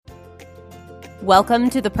Welcome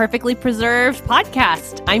to the Perfectly Preserved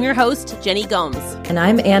podcast. I'm your host, Jenny Gomes. And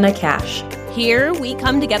I'm Anna Cash. Here we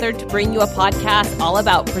come together to bring you a podcast all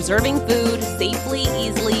about preserving food safely,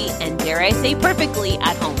 easily, and dare I say perfectly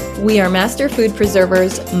at home. We are master food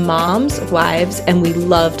preservers, moms, wives, and we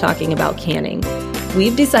love talking about canning.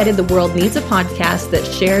 We've decided the world needs a podcast that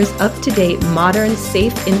shares up-to-date, modern,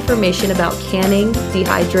 safe information about canning,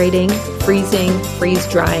 dehydrating, freezing,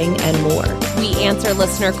 freeze-drying, and more. We answer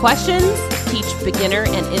listener questions, teach beginner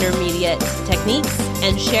and intermediate techniques,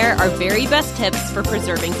 and share our very best tips for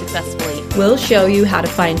preserving successfully. We'll show you how to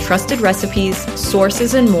find trusted recipes,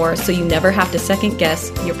 sources, and more so you never have to second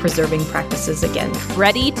guess your preserving practices again.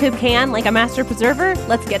 Ready to can like a master preserver?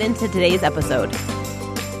 Let's get into today's episode.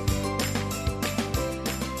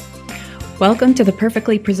 Welcome to the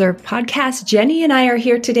Perfectly Preserved podcast. Jenny and I are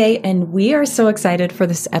here today, and we are so excited for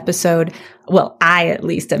this episode. Well, I at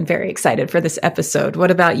least am very excited for this episode. What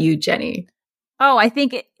about you, Jenny? Oh, I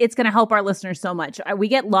think it's going to help our listeners so much. We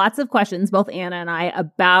get lots of questions, both Anna and I,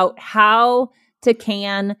 about how to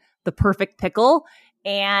can the perfect pickle.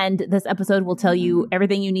 And this episode will tell you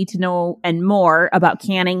everything you need to know and more about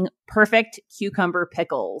canning perfect cucumber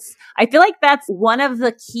pickles. I feel like that's one of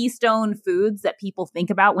the keystone foods that people think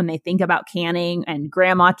about when they think about canning and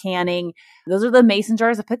grandma canning. Those are the mason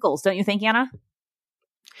jars of pickles, don't you think, Anna?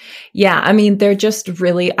 Yeah, I mean, they're just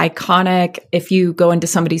really iconic. If you go into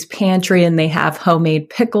somebody's pantry and they have homemade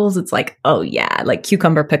pickles, it's like, oh yeah, like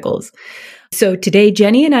cucumber pickles. So today,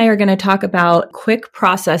 Jenny and I are going to talk about quick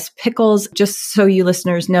process pickles. Just so you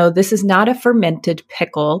listeners know, this is not a fermented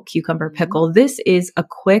pickle, cucumber pickle. This is a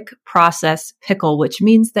quick process pickle, which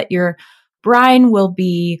means that your brine will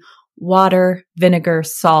be water, vinegar,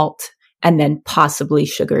 salt, and then possibly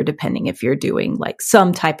sugar, depending if you're doing like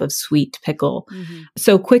some type of sweet pickle.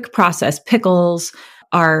 So quick process pickles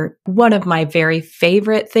are one of my very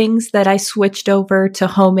favorite things that I switched over to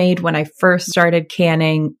homemade when I first started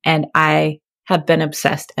canning, and I have been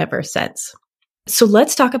obsessed ever since. So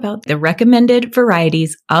let's talk about the recommended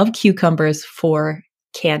varieties of cucumbers for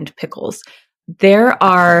canned pickles. There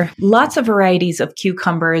are lots of varieties of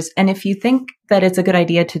cucumbers, and if you think that it's a good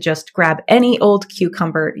idea to just grab any old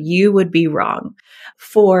cucumber, you would be wrong.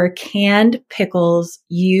 For canned pickles,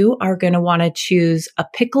 you are going to want to choose a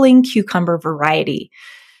pickling cucumber variety.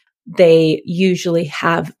 They usually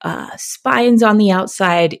have spines on the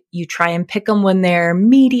outside. You try and pick them when they're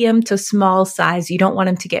medium to small size. You don't want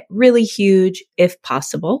them to get really huge if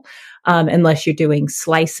possible, unless you're doing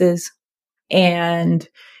slices. And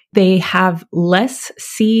they have less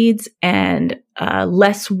seeds and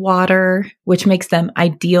less water, which makes them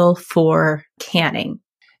ideal for canning.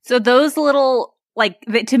 So those little,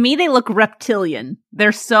 to me, they look reptilian.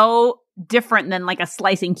 They're so different than like a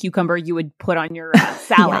slicing cucumber you would put on your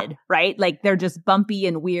salad, right? Like they're just bumpy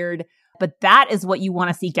and weird. But that is what you want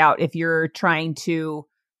to seek out if you're trying to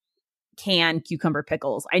can cucumber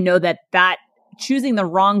pickles. I know that choosing the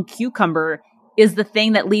wrong cucumber is the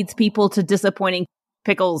thing that leads people to disappointing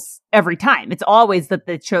pickles every time. It's always that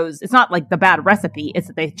they chose, it's not like the bad recipe, it's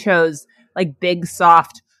that they chose like big,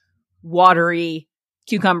 soft, watery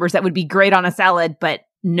cucumbers that would be great on a salad, but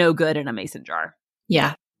no good in a mason jar.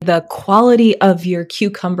 Yeah. The quality of your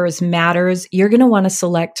cucumbers matters. You're going to want to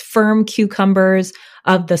select firm cucumbers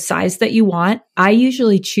of the size that you want. I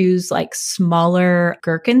usually choose like smaller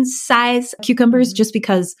gherkin size cucumbers just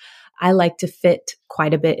because I like to fit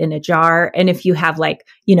quite a bit in a jar. And if you have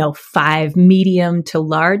 5 medium to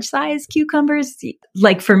large size cucumbers,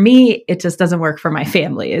 like for me, it just doesn't work for my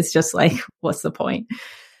family. It's just like, what's the point?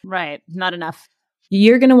 Right. Not enough.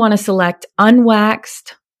 You're going to want to select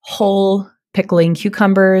unwaxed, whole pickling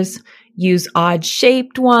cucumbers. Use odd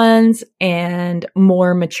shaped ones and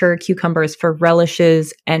more mature cucumbers for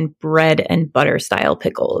relishes and bread and butter style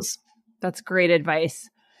pickles. That's great advice.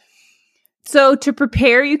 So to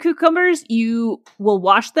prepare your cucumbers, you will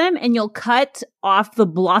wash them and you'll cut off the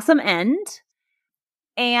blossom end.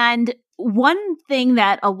 And one thing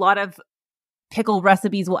that a lot of pickle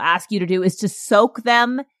recipes will ask you to do is to soak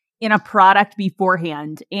them in a product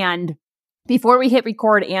beforehand. And before we hit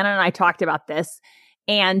record, Anna and I talked about this.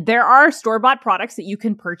 And there are store-bought products that you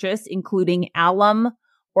can purchase, including alum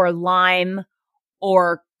or lime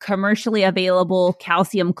or commercially available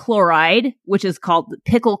calcium chloride, which is called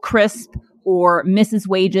Pickle Crisp, or Mrs.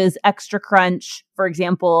 Wage's Extra Crunch, for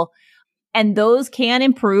example. And those can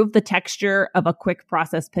improve the texture of a quick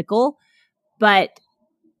process pickle. But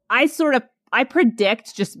I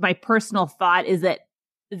predict, just my personal thought is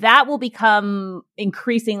that will become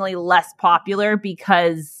increasingly less popular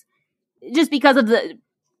because of the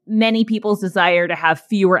many people's desire to have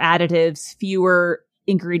fewer additives, fewer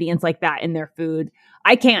ingredients like that in their food.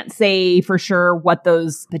 I can't say for sure what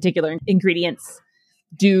those particular ingredients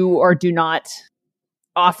do or do not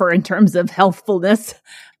offer in terms of healthfulness,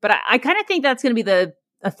 but I kind of think that's going to be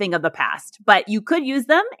a thing of the past. But you could use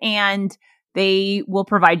them, and they will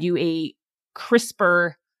provide you a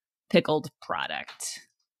crisper pickled product.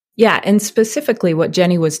 Yeah. And specifically what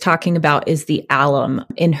Jenny was talking about is the alum.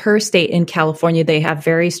 In her state in California, they have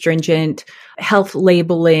very stringent health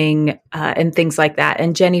labeling and things like that.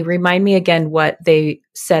 And Jenny, remind me again what they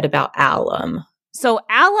said about alum. So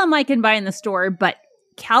alum I can buy in the store, but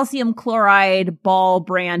calcium chloride ball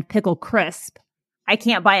brand pickle crisp, I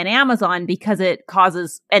can't buy on Amazon because it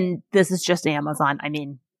causes, and this is just Amazon. I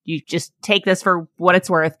mean, you just take this for what it's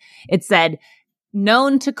worth. It said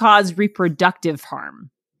known to cause reproductive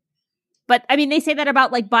harm. But I mean, they say that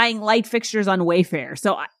about like buying light fixtures on Wayfair.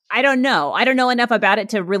 So I don't know. I don't know enough about it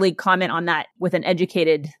to really comment on that with an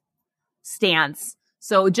educated stance.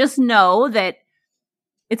 So just know that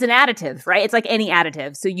it's an additive, right? It's like any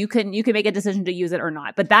additive. So you can make a decision to use it or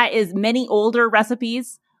not. But that is, many older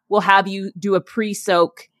recipes will have you do a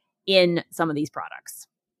pre-soak in some of these products.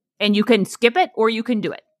 And you can skip it or you can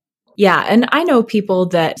do it. Yeah. And I know people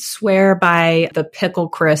that swear by the pickle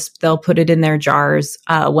crisp. They'll put it in their jars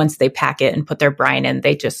once they pack it and put their brine in.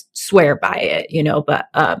 They just swear by it, But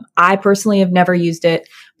I personally have never used it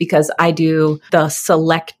because I do the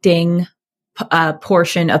selecting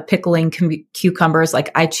portion of pickling cucumbers. Like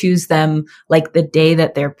I choose them like the day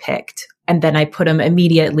that they're picked. And then I put them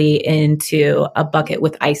immediately into a bucket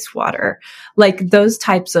with ice water. Like those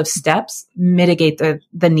types of steps mitigate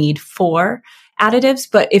the need for additives.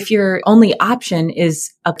 But if your only option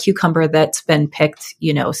is a cucumber that's been picked,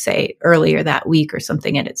 say earlier that week or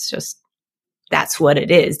something, and it's just, that's what it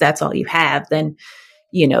is, that's all you have, then,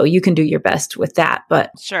 you can do your best with that.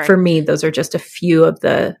 But sure. For me, those are just a few of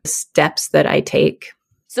the steps that I take.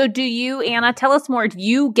 So do you, Anna, tell us more. Do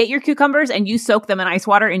you get your cucumbers and you soak them in ice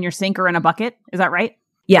water in your sink or in a bucket? Is that right?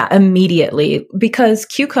 Yeah, immediately. Because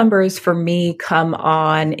cucumbers for me come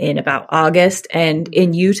on in about August. And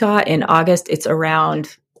in Utah in August, it's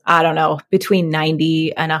around, I don't know, between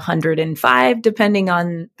 90 and 105, depending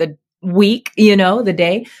on the week, the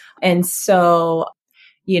day. And so,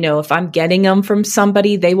 if I'm getting them from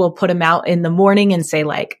somebody, they will put them out in the morning and say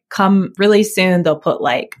like, come really soon. They'll put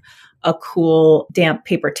like a cool damp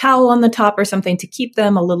paper towel on the top or something to keep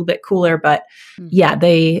them a little bit cooler. But yeah,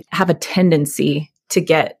 they have a tendency to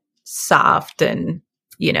get soft and,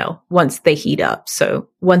 once they heat up. So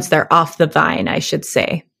once they're off the vine, I should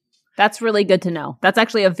say. That's really good to know. That's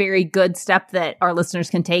actually a very good step that our listeners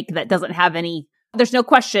can take that doesn't have there's no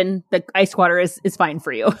question that ice water is fine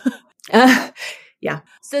for you. Yeah.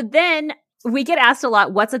 So then we get asked a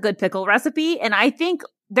lot, what's a good pickle recipe? And I think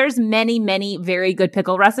there's many, many very good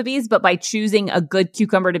pickle recipes, but by choosing a good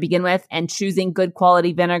cucumber to begin with and choosing good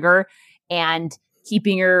quality vinegar and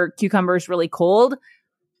keeping your cucumbers really cold,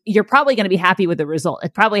 you're probably going to be happy with the result.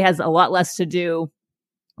 It probably has a lot less to do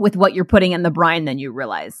with what you're putting in the brine than you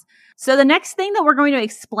realize. So the next thing that we're going to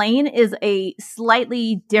explain is a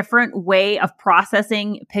slightly different way of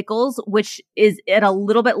processing pickles, which is at a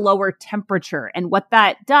little bit lower temperature. And what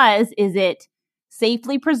that does is it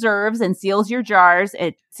safely preserves and seals your jars.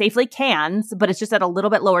 It safely cans, but it's just at a little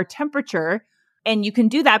bit lower temperature. And you can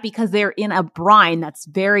do that because they're in a brine that's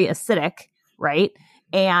very acidic, right?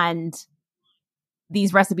 And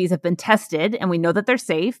these recipes have been tested and we know that they're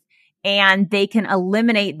safe. And they can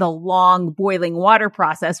eliminate the long boiling water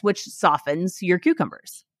process, which softens your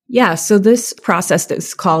cucumbers. Yeah. So this process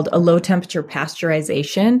is called a low temperature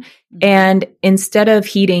pasteurization. And instead of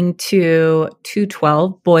heating to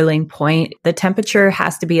 212 boiling point, the temperature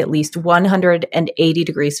has to be at least 180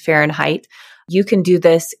 degrees Fahrenheit. You can do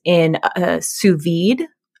this in a sous vide.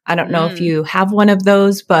 I don't know if you have one of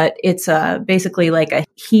those, but it's basically like a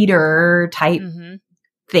heater type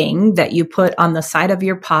thing that you put on the side of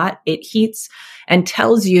your pot. It heats and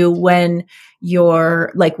tells you when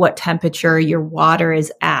what temperature your water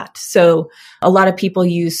is at. So a lot of people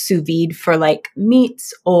use sous vide for like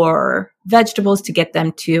meats or vegetables to get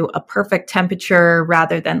them to a perfect temperature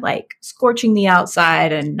rather than like scorching the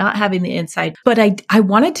outside and not having the inside. But I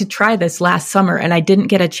wanted to try this last summer and I didn't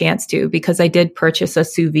get a chance to because I did purchase a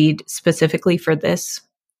sous vide specifically for this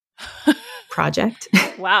project.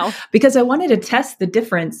 Wow. Because I wanted to test the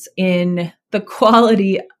difference in the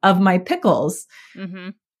quality of my pickles.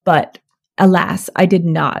 But alas, I did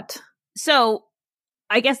not. So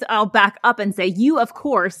I guess I'll back up and say you, of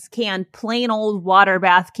course, can plain old water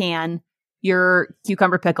bath can your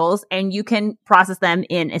cucumber pickles and you can process them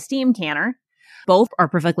in a steam canner. Both are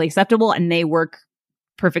perfectly acceptable and they work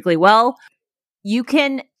perfectly well. You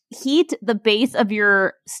can heat the base of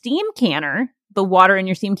your steam canner, the water in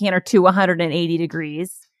your steam canner, to 180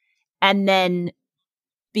 degrees, and then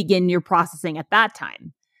begin your processing at that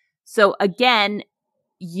time. So again,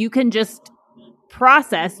 you can just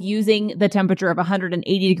process using the temperature of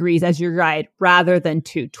 180 degrees as your guide rather than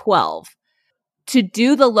 212. To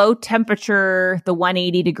do the low temperature, the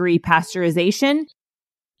 180 degree pasteurization,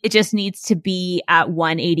 it just needs to be at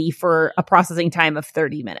 180 for a processing time of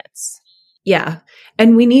 30 minutes. Yeah.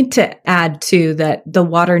 And we need to add too that the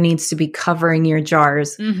water needs to be covering your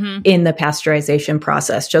jars in the pasteurization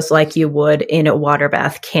process, just like you would in a water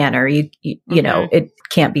bath canner. You know, it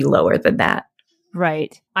can't be lower than that.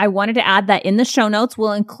 Right. I wanted to add that in the show notes,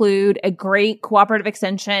 we'll include a great Cooperative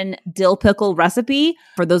Extension dill pickle recipe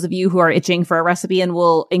for those of you who are itching for a recipe, and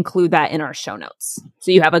we'll include that in our show notes.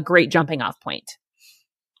 So you have a great jumping off point.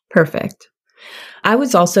 Perfect. I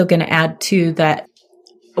was also going to add too that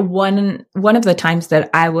one of the times that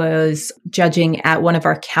I was judging at one of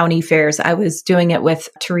our county fairs, I was doing it with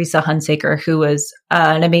Teresa Hunsaker, who was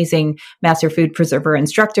an amazing master food preserver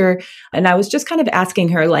instructor. And I was just kind of asking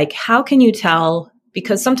her, like, how can you tell?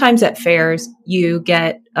 Because sometimes at fairs, you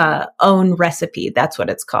get own recipe. That's what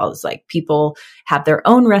it's called. It's like people have their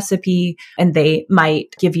own recipe and they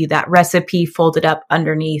might give you that recipe folded up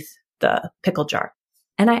underneath the pickle jar.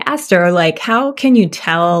 And I asked her, like, how can you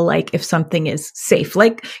tell, like, if something is safe?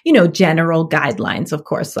 Like, you know, general guidelines, of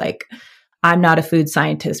course, like, I'm not a food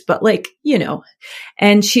scientist, but like, you know.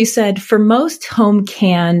 And she said, for most home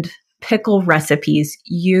canned pickle recipes,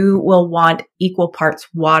 you will want equal parts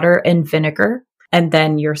water and vinegar, and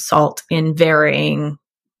then your salt in varying,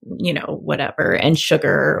 you know, whatever, and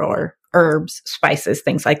sugar or herbs, spices,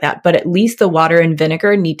 things like that. But at least the water and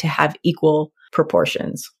vinegar need to have equal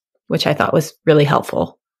proportions, which I thought was really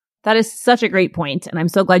helpful. That is such a great point, and I'm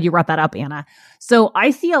so glad you brought that up, Anna. So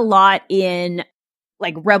I see a lot in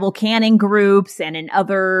like Rebel canning groups and in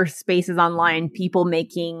other spaces online, people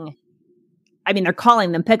making, I mean, they're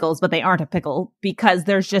calling them pickles, but they aren't a pickle because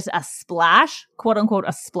there's just a splash, quote unquote,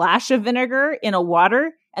 a splash of vinegar in a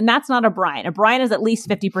water, and that's not a brine. A brine is at least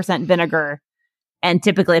 50% vinegar, and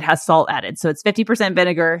typically it has salt added. So it's 50%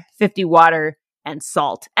 vinegar, 50 water, and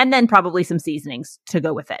salt, and then probably some seasonings to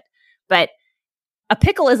go with it. But a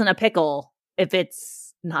pickle isn't a pickle if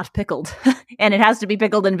it's not pickled. And it has to be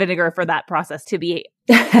pickled in vinegar for that process to be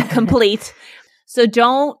complete. So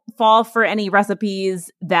don't fall for any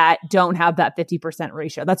recipes that don't have that 50%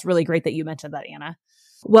 ratio. That's really great that you mentioned that, Anna.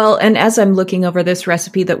 Well, and as I'm looking over this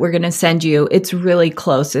recipe that we're going to send you, it's really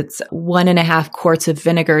close. It's 1.5 quarts of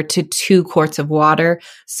vinegar to 2 quarts of water.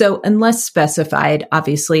 So unless specified,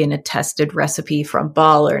 obviously in a tested recipe from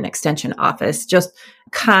Ball or an extension office, just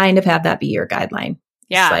kind of have that be your guideline.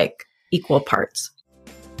 Yeah. It's like equal parts.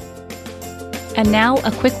 And now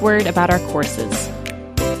a quick word about our courses.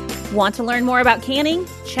 Want to learn more about canning?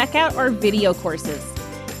 Check out our video courses.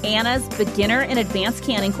 Anna's beginner and advanced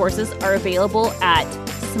canning courses are available at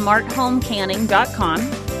smarthomecanning.com,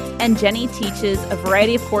 and Jenny teaches a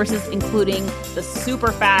variety of courses, including the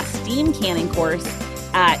super fast steam canning course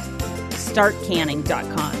at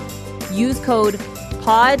startcanning.com. Use code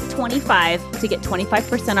POD25 to get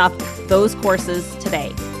 25% off those courses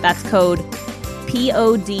today. That's code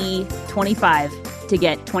POD25 to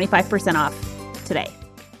get 25% off today.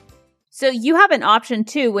 So you have an option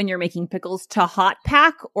too when you're making pickles to hot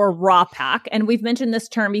pack or raw pack. And we've mentioned this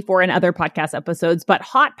term before in other podcast episodes, but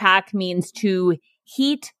hot pack means to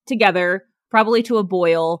heat together, probably to a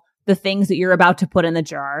boil, the things that you're about to put in the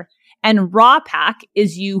jar. And raw pack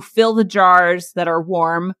is you fill the jars that are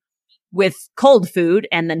warm with cold food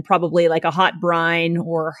and then probably like a hot brine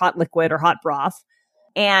or hot liquid or hot broth.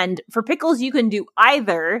 And for pickles, you can do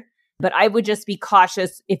either. But I would just be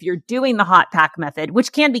cautious if you're doing the hot pack method,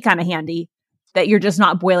 which can be kind of handy, that you're just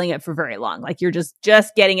not boiling it for very long. Like you're just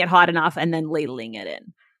getting it hot enough and then ladling it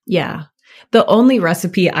in. Yeah. The only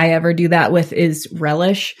recipe I ever do that with is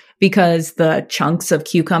relish because the chunks of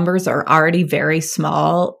cucumbers are already very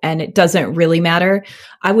small and it doesn't really matter.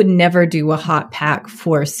 I would never do a hot pack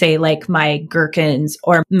for, say, like my gherkins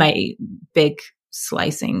or my big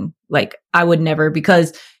slicing. Like I would never,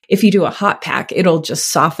 because if you do a hot pack, it'll just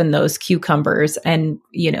soften those cucumbers. And,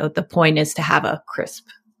 you know, the point is to have a crisp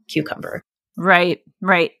cucumber. Right,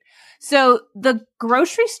 right. So the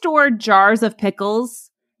grocery store jars of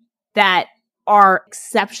pickles that are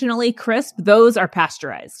exceptionally crisp, those are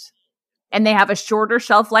pasteurized. And they have a shorter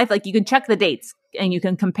shelf life. Like you can check the dates and you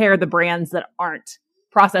can compare the brands that aren't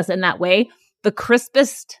processed in that way. The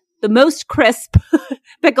crispest, the most crisp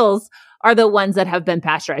pickles are the ones that have been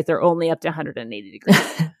pasteurized. They're only up to 180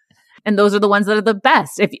 degrees. And those are the ones that are the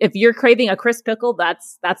best. If you're craving a crisp pickle,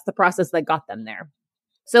 that's the process that got them there.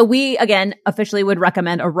 So we, again, officially would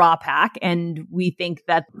recommend a raw pack. And we think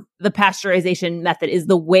that the pasteurization method is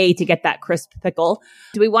the way to get that crisp pickle.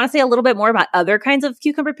 Do we want to say a little bit more about other kinds of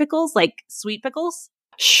cucumber pickles, like sweet pickles?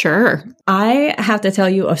 Sure. I have to tell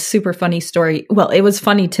you a super funny story. Well, it was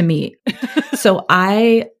funny to me. So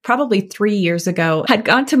I probably 3 years ago had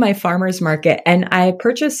gone to my farmer's market and I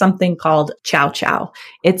purchased something called chow chow.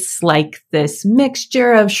 It's like this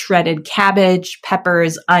mixture of shredded cabbage,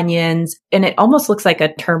 peppers, onions, and it almost looks like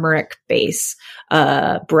a turmeric base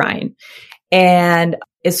brine. And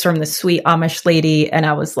it's from the Sweet Amish Lady. And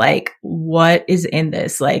I was like, what is in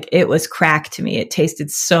this? Like, it was crack to me. It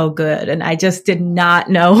tasted so good. And I just did not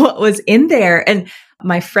know what was in there. And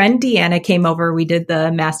my friend Deanna came over. We did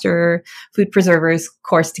the Master Food Preservers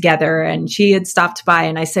course together and she had stopped by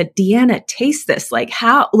and I said, Deanna, taste this. Like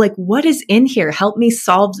what is in here? Help me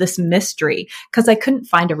solve this mystery. Cause I couldn't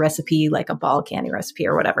find a recipe, like a ball candy recipe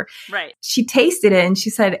or whatever. Right. She tasted it and she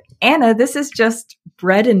said, Anna, this is just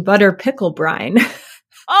bread and butter pickle brine.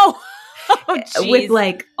 Oh, with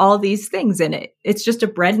like all these things in it. It's just a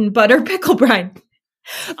bread and butter pickle brine.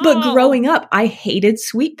 But growing up, I hated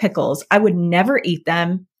sweet pickles. I would never eat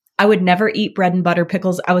them. I would never eat bread and butter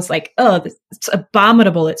pickles. I was like, oh, it's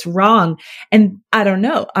abominable. It's wrong. And I don't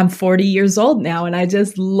know. I'm 40 years old now and I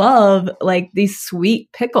just love like these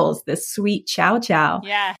sweet pickles, this sweet chow chow.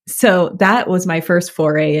 Yeah. So that was my first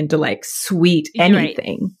foray into like sweet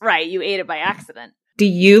anything. Right. You ate it by accident. Do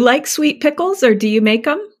you like sweet pickles or do you make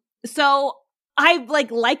them? So I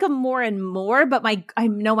like them more and more, but I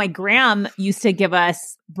know my gram used to give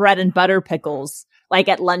us bread and butter pickles like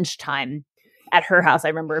at lunchtime at her house, I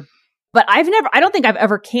remember. But I don't think I've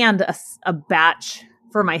ever canned a batch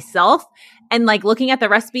for myself. And like looking at the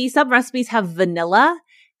recipe, some recipes have vanilla,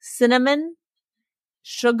 cinnamon,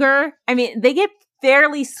 sugar. I mean, they get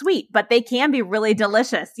fairly sweet, but they can be really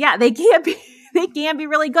delicious. Yeah, they can be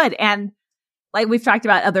really good. And like we've talked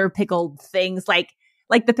about other pickled things like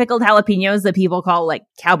the pickled jalapenos that people call like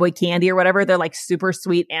cowboy candy or whatever. They're like super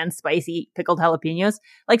sweet and spicy pickled jalapenos.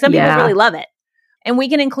 Like some people really love it. And we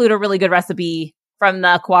can include a really good recipe from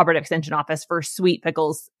the Cooperative Extension Office for sweet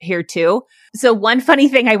pickles here too. So one funny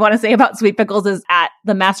thing I want to say about sweet pickles is at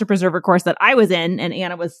the Master Preserver course that I was in, and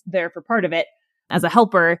Anna was there for part of it as a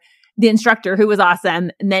helper, the instructor, who was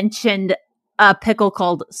awesome, mentioned a pickle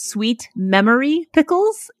called Sweet Memory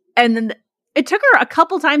Pickles. And then it took her a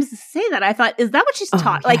couple times to say that. I thought, is that what she's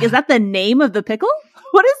taught? Yeah. Like, is that the name of the pickle?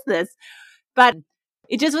 What is this? But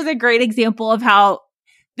it just was a great example of how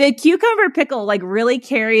the cucumber pickle like really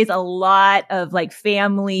carries a lot of like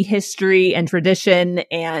family history and tradition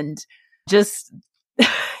and just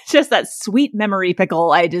that sweet memory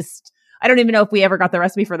pickle. I don't even know if we ever got the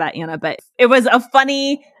recipe for that, Anna, but it was a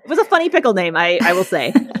funny pickle name, I will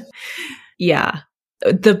say. Yeah.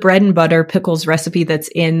 The bread and butter pickles recipe that's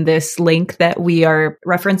in this link that we are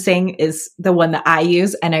referencing is the one that I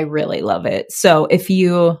use, and I really love it. So if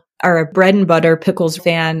you are a bread and butter pickles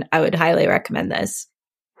fan, I would highly recommend this.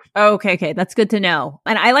 Okay. That's good to know.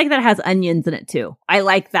 And I like that it has onions in it too. I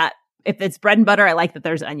like that. If it's bread and butter, I like that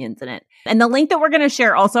there's onions in it. And the link that we're going to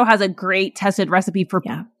share also has a great tested recipe for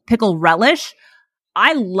pickle relish.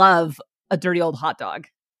 I love a dirty old hot dog.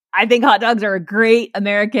 I think hot dogs are a great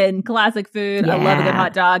American classic food. Yeah. I love a good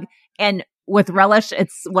hot dog. And with relish,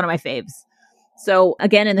 it's one of my faves. So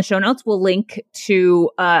again, in the show notes, we'll link to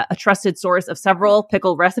a trusted source of several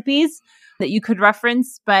pickle recipes that you could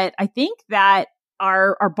reference. But I think that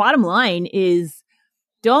our bottom line is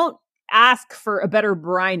don't ask for a better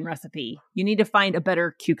brine recipe. You need to find a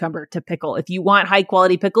better cucumber to pickle. If you want high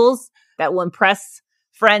quality pickles that will impress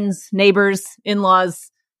friends, neighbors,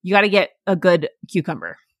 in-laws, you got to get a good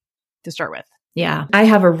cucumber to start with. Yeah. I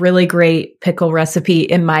have a really great pickle recipe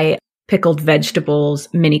in my pickled vegetables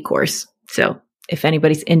mini course. So if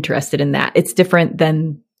anybody's interested in that, it's different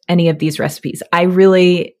than any of these recipes.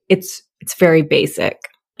 It's very basic.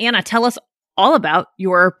 Anna, tell us all about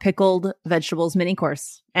your pickled vegetables mini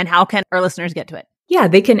course and how can our listeners get to it? Yeah,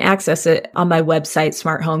 they can access it on my website,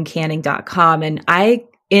 smarthomecanning.com. And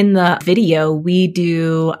in the video, we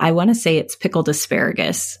do, I want to say it's pickled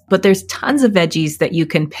asparagus, but there's tons of veggies that you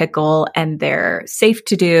can pickle and they're safe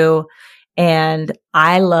to do. And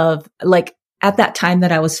I love, like, at that time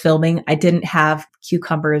that I was filming, I didn't have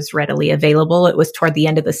cucumbers readily available. It was toward the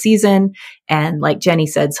end of the season. And like Jenny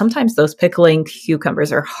said, sometimes those pickling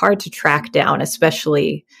cucumbers are hard to track down,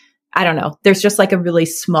 especially, I don't know, there's just like a really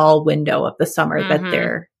small window of the summer that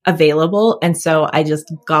they're available. And so I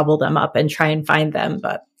just gobble them up and try and find them.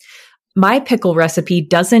 But my pickle recipe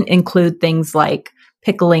doesn't include things like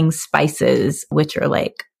pickling spices, which are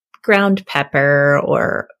like ground pepper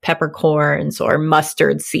or peppercorns or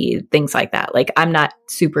mustard seed, things like that. Like I'm not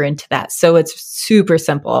super into that. So it's super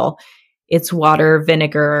simple. It's water,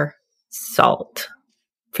 vinegar, salt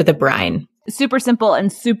for the brine. Super simple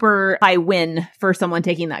and super high win for someone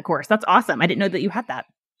taking that course. That's awesome. I didn't know that you had that.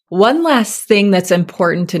 One last thing that's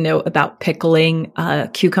important to note about pickling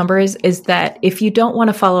cucumbers is that if you don't want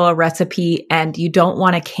to follow a recipe and you don't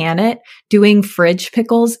want to can it, doing fridge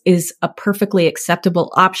pickles is a perfectly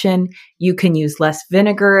acceptable option. You can use less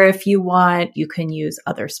vinegar if you want. You can use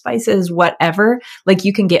other spices, whatever. Like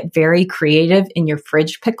you can get very creative in your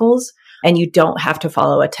fridge pickles and you don't have to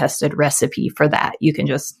follow a tested recipe for that. You can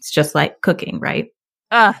it's just like cooking, right?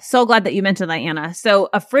 So glad that you mentioned that, Anna. So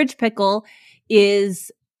a fridge pickle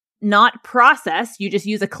is not processed. You just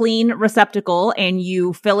use a clean receptacle and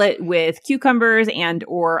you fill it with cucumbers and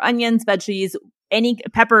or onions, veggies, any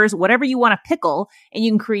peppers, whatever you want to pickle, and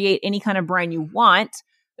you can create any kind of brine you want.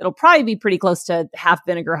 It'll probably be pretty close to half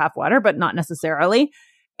vinegar, half water, but not necessarily.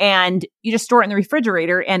 And you just store it in the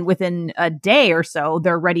refrigerator, and within a day or so,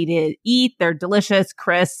 they're ready to eat. They're delicious,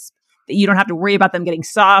 crisp. You don't have to worry about them getting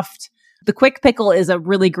soft. The quick pickle is a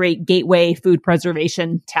really great gateway food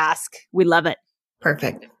preservation task. We love it.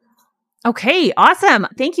 Perfect. Okay, awesome.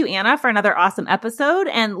 Thank you, Anna, for another awesome episode.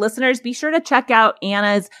 And listeners, be sure to check out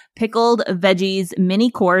Anna's Pickled Veggies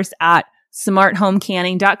mini course at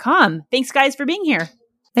smarthomecanning.com. Thanks, guys, for being here.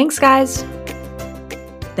 Thanks, guys.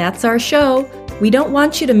 That's our show. We don't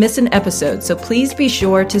want you to miss an episode, so please be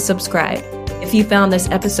sure to subscribe. If you found this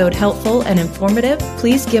episode helpful and informative,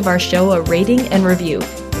 please give our show a rating and review.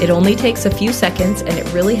 It only takes a few seconds and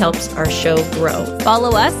it really helps our show grow.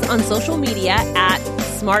 Follow us on social media at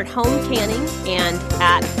Smart Home Canning and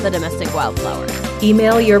at The Domestic Wildflower.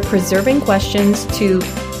 Email your preserving questions to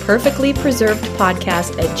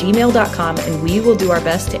perfectlypreservedpodcast@gmail.com and we will do our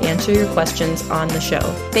best to answer your questions on the show.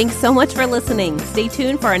 Thanks so much for listening. Stay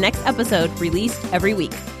tuned for our next episode released every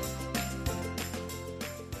week.